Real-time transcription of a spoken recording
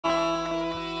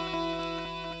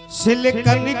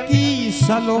Silicon की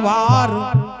सलवार।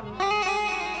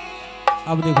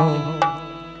 अब देखो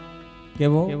के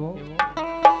वो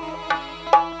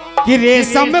कि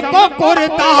रेशम को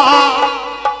कुर्ता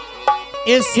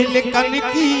ये सिलिकन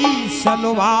की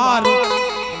सलवार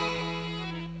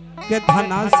के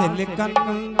धना सिलिकन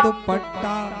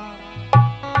दुपट्टा।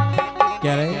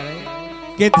 कह रहे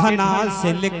के धना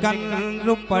सिलिकन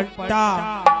दुपट्टा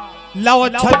लव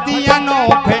छतियनो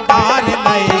फेटार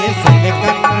लए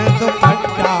सिलिकन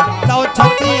दुपट्टा। लव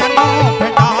छतियनो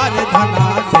फेटार धना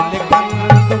सिलिकन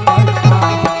दुपट्टा।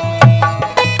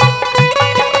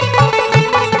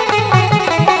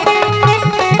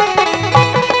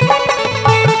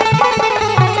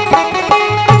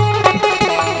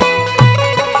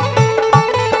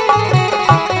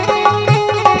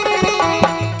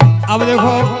 अब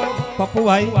देखो पप्पू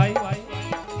भाई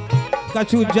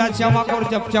कछु जा चमक और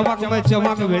जब चमक में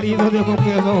चमक भेड़ी तो देखो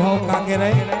कैसो हो का के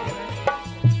रहे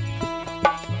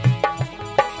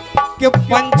कि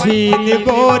पंछी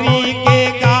गोरी के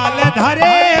गाल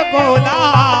धरे गोला।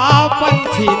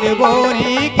 पंछी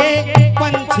गोरी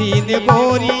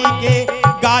के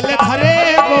गाल धरे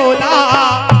गोला।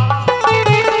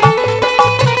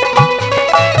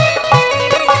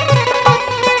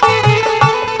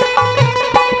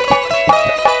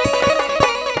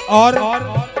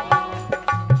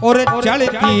 और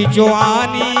चढ़ती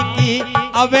जवानी की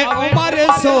अबे उम्र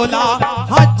 16।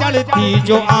 हाँ चढ़ती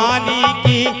जवानी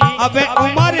की अबे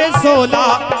उम्र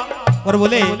 16। और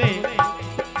बोले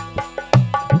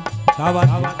क्या बात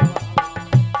है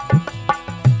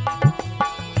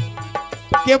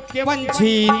कि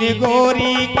पंछी ने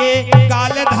गोरी के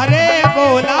गाल धरे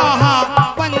गोला। हाँ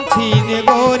पंछी ने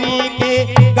गोरी के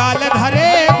गाल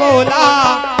धरे गोला।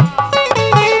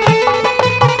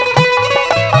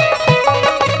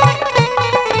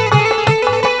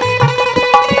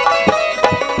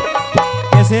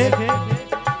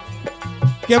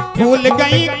 के फूल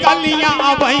गई कलियां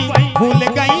अबई, फूल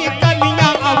गई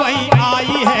कलियां अबई,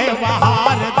 आई है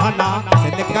बहार धना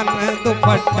सिलिकन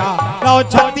दुपट्टा। लो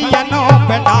छतियनो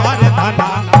पेटार धना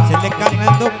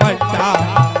सिलिकन दुपट्टा।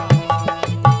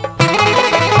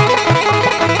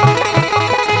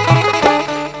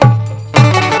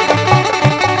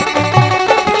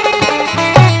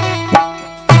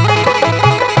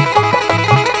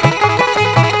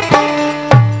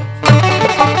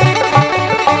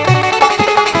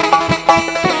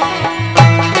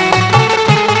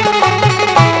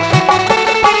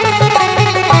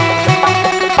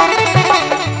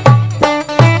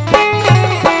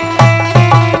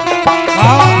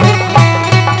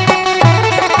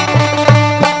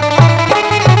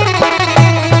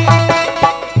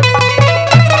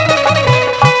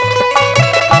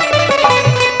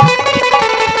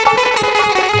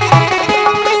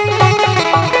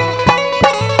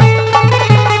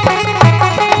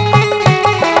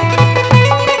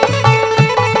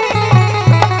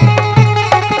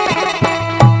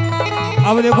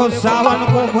 अब देखो सावन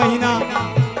को महीना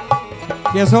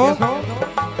कैसो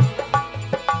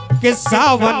कि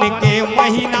सावन के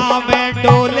महीना में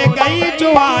डोल गई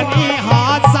जवानी।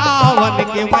 हाँ सावन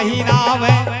के महीना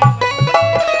में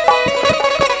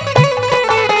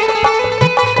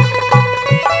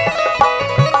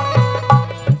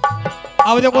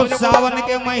अब देखो सावन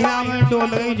के महीना में डोल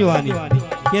गई जवानी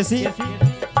कैसी।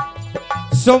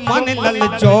 सो मन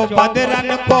ललचो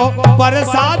बदरन को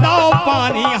बरसा दो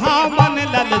पानी। हाँ मन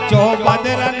ललचो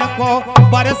बदरन को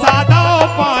बरसा दो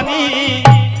पानी।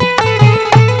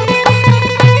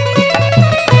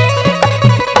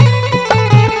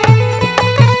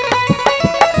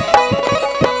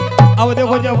 अब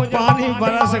देखो जब पानी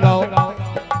बरस गाओ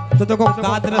तो देखो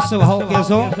का दृश्य भाव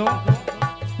कैसो।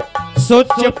 सो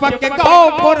चिपक गाओ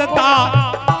पुरता।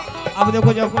 अब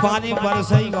देखो जब पानी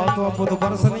बरस ही गाओ तो अब तो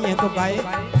बरस नहीं है तो गाय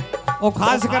और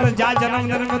खास कर जा जन्म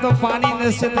दिन में तो पानी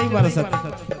निश्चित ही बरसत।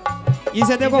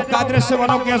 इसे देखो का दृश्य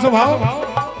बनो कैसो भाव।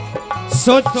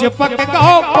 सो चिपक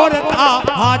गाओ पुरता।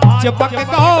 हाँ चिपक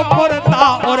गाओ पुरता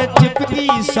और चिपकी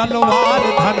सलवार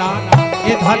धना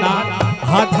ये धना।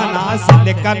 हाँ धना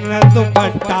सिलिकन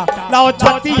दुपट्टा। लो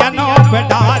छतियनो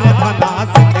पेटार धना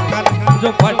सिलिकन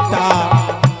दुपट्टा।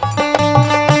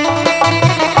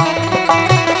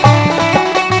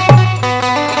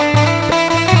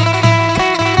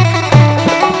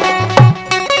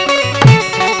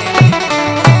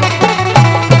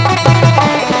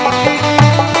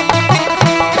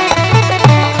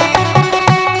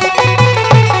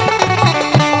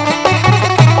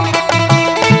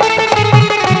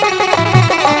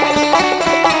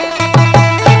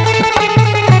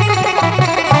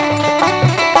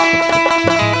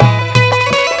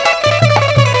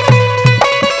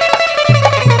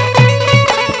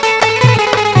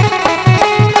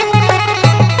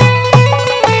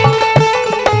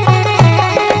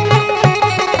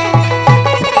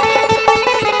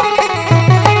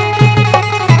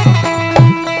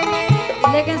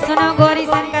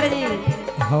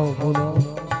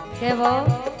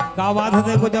 का बात है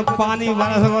देखो जब पानी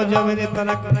बरस गो जब मेरे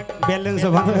तनक बैलेंस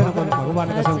बन गए ना भगवान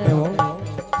कसम पे वो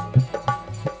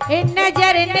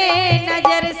नजर ने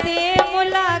नजर से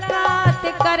मुलाकात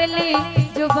कर ली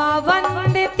जुबां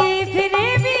बंद थी फिर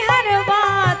भी हर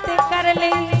बात कर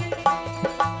ली।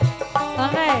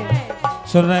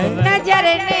 सुन रहे नजर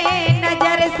ने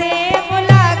नजर से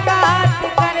मुलाकात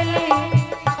कर ली।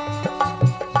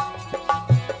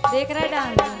 देख रहे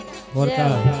डांस और क्या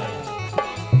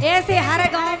ऐसे हर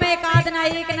गांव में एक आध ना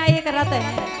एक रत है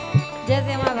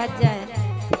जैसे वहां भज्जा है।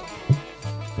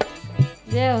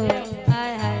 जय हो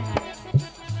हाय हाय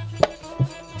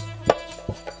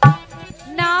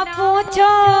ना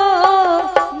पूछो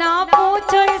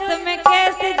इसमें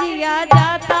कैसे जिया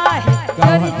जाता है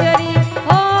चोरी चोरी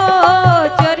हो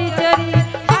चोरी चोरी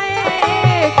हाय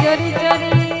चोरी चोरी।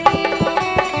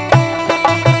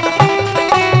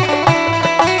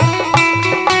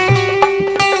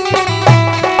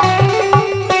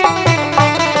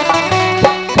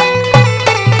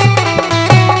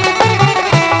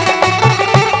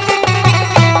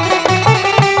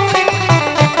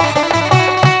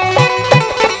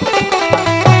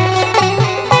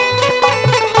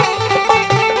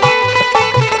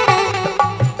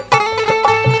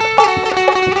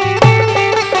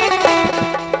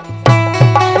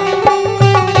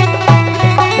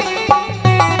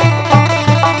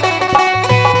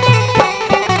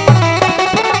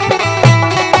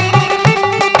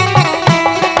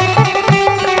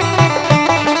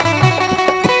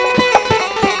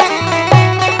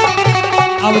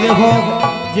 अब देखो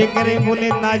जेकरे बोले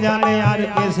ना जाने यार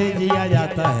कैसे जिया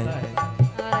जाता है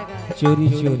चोरी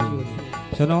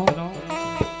चोरी। सुनो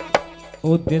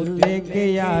ओ दिल लेके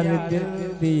यार दिल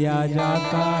दिया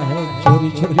जाता है चोरी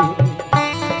चोरी।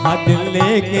 हाँ दिल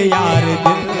लेके यार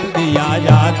दिल दिया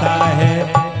जाता है।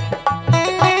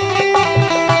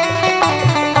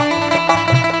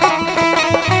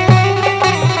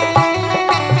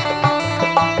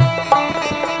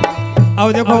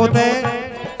 अब देखो होते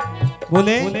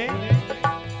बोले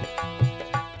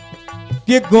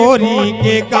कि गोरी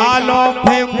के गालों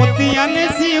पे मोतियन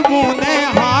सी बूंदे।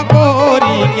 हाँ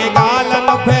गोरी के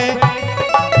गालों पे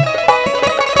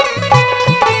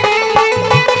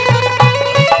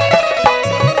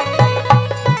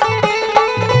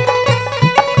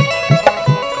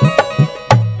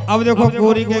अब देखो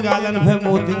गोरी के गालन पे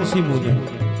मोतियन सी बूंदे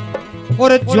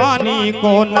और जवानी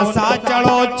को नशा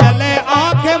चढ़ो चले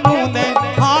आंखें मूंदे।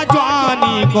 हाँ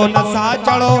जवानी को नशा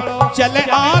चढ़ो चले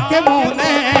आंखें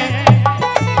मूंदे।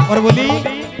 और बोली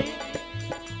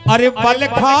अरे बल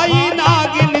खाई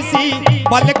नागिन सी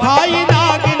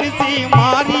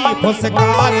मारी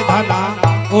फुसकार धना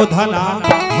ओ धना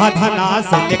हाँ धना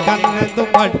सिलकन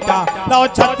दुपट्टा लो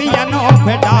छतियनो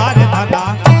फेडार धना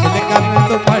सिलकन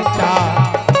दुपट्टा।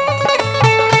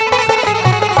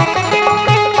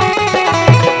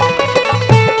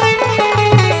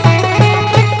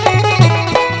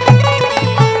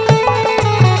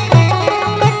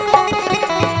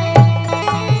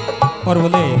 और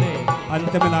बोले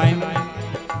अंत में लाइन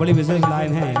बड़ी विशेष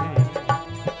लाइन है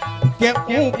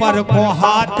कि ऊपर को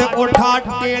हाथ उठा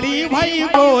टेढ़ी भई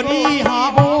गोरी। हाँ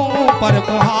ऊपर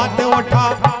को हाथ उठा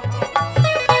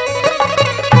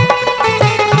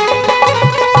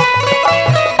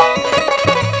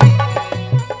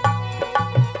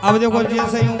अब देखो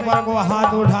जैसे ऊपर को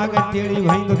हाथ उठा के टेढ़ी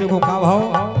भई तो देखो का भाव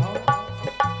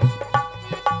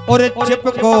और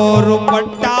चिपको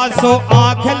दुपट्टा सो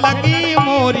आंख लगी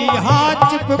मोरी। हाँ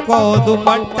चिपको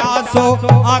दुपट्टा सो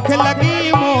आंख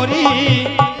लगी मोरी।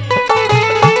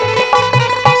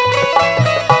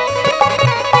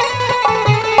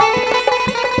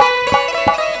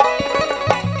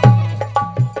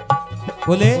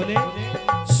 बोले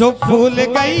सो फूल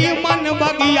गई मन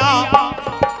बगिया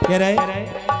कह रहे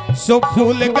सो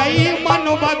फूल गई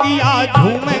मन बगिया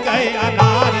झूम गए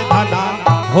अनार धना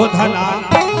हो धना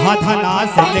हाँ धना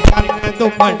सिलकन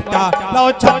दुपट्टा लो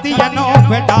छतियनो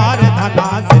फेडार धना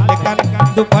सिलकन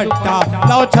दुपट्टा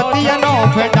लो छतियनो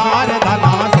फेडार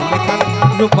धना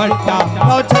सिलकन दुपट्टा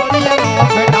लो छतियनो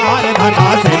फेडार धना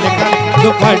सिलकन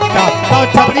दुपट्टा लो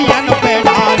छतियनो